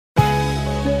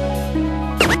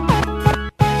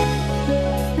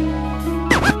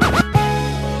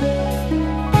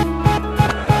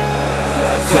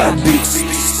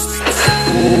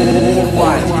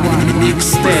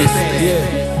mixtape.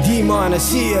 Yeah, Demon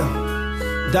is here,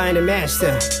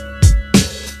 Dynamaster.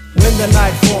 When the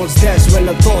night falls, that's when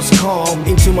the thoughts come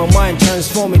into my mind,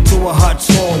 transform into a hot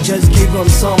song. Just give them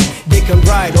some, they can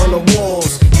ride on the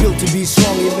walls. Built to be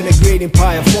strong, even a great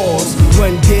empire falls.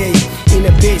 One day, in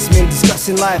a basement,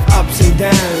 discussing life ups and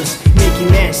downs, making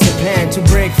master plan to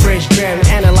break fresh ground,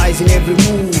 analyzing every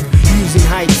move, using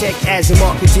high tech as a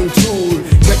marketing tool.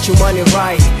 Get your money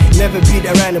right, never beat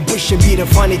around the bush and be the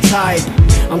funny type.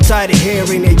 I'm tired of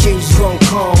hearing that change is gonna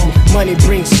come. Money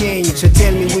brings change, so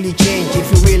tell me, will you change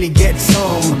if you really get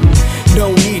some?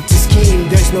 No need to scheme,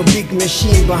 there's no big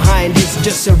machine behind this,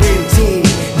 just a real team.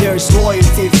 There's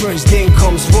loyalty first, then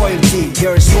comes royalty.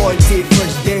 There's loyalty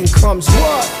first, then comes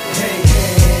what? Hey,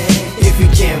 hey, if you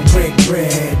can't break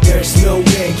bread, there's no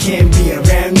way it can be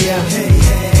around ya. Hey,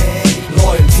 hey,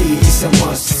 loyalty is a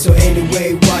must, so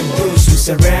anyway, what those who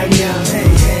surround ya? Hey,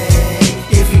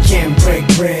 hey, if you can't break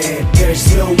bread,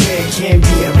 there's no way it can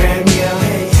be around ya.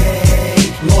 Hey, hey,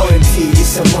 loyalty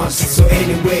is a must, so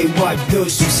anyway, what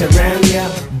those who surround ya?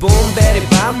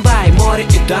 Бум-бери-бамбай, море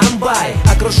и дамбай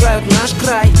окружают наш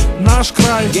край. Наш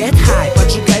край. Get high,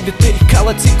 поджигай биты,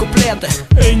 колоти куплеты.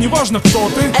 Эй, неважно кто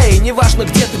ты. Эй, неважно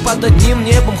где ты, под одним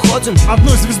небом ходим,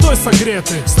 одной звездой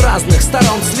согреты. С разных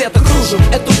сторон света кружим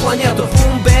эту планету.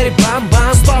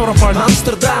 Бум-бери-бам-бам, Ставрополь,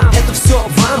 Амстердам, это все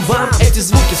вам, эти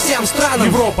звуки всем странам.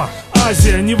 Европа,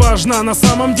 Азия, неважно на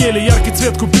самом деле. Яркий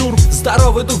цвет купюр,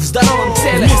 здоровый дух в здоровом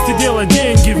теле. вместе делать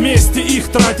деньги, вместе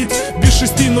их тратить. Без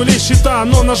 6 нулей счета,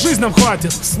 но на жизнь нам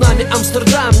хватит. С нами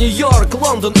Амстердам, Нью-Йорк,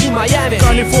 Лондон и Майами.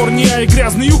 Калифорния и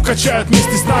грязный юг качают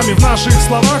вместе с нами. В наших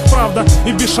словах правда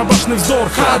и бесшабашный вздор.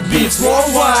 Hotbeats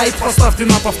WorldWide, поставьте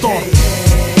на повтор. Hey,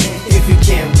 hey, if you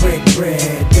can't break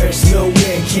bread, there's no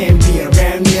way it can be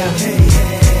around ya. Hey,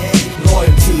 hey,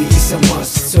 loyalty is a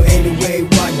must, so anyway,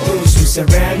 what those who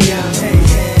surround ya? Hey,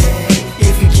 hey,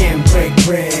 if you can't break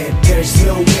bread, there's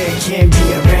no way it can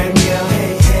be around ya.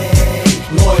 Hey,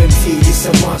 hey, loyalty is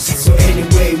a must, so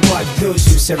anyway, what those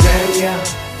who surround ya?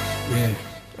 Yeah,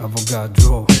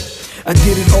 Avogadro. I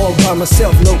did it all by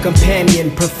myself, no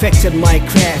companion. Perfected my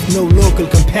craft, no local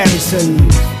comparison.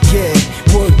 Yeah,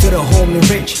 word to the home and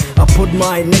rich. I put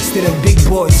mine next to the big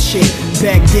boys shit.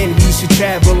 Back then we used to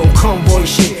travel on convoy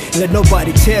shit. Let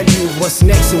nobody tell you what's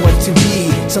next and what to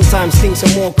be. Sometimes things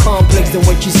are more complex than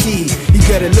what you see. You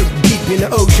gotta look deep in the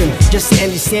ocean just to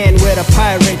understand where the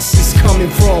pirates is coming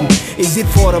from. Is it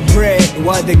for the bread?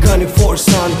 Why they gunning for,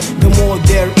 son? The more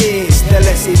there is, the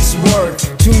less it's worth.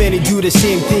 Too many do the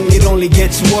same thing, it only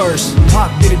gets worse.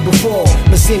 Pop did it before,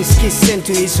 but since Kiss sent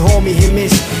to his homie he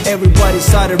missed, everybody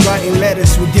started writing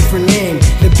letters with different names.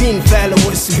 The bean fella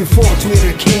was before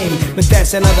Twitter came, but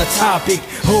that's another topic.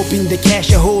 Hoping the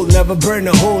cash a hole, never burn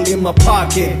a hole in my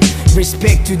pocket.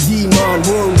 Respect to Demon,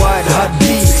 worldwide hot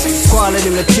beats.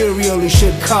 Quality material, you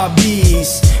should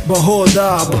copies. But hold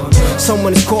up,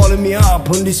 someone is calling me up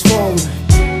on this phone.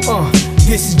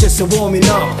 This is just a warming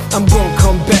up. I'm gonna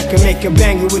come back and make a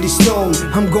banger with a stone.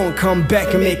 I'm gonna come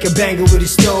back and make a banger with a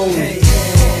stone. Hey,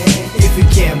 hey, if you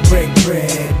can't break bread,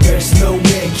 there's no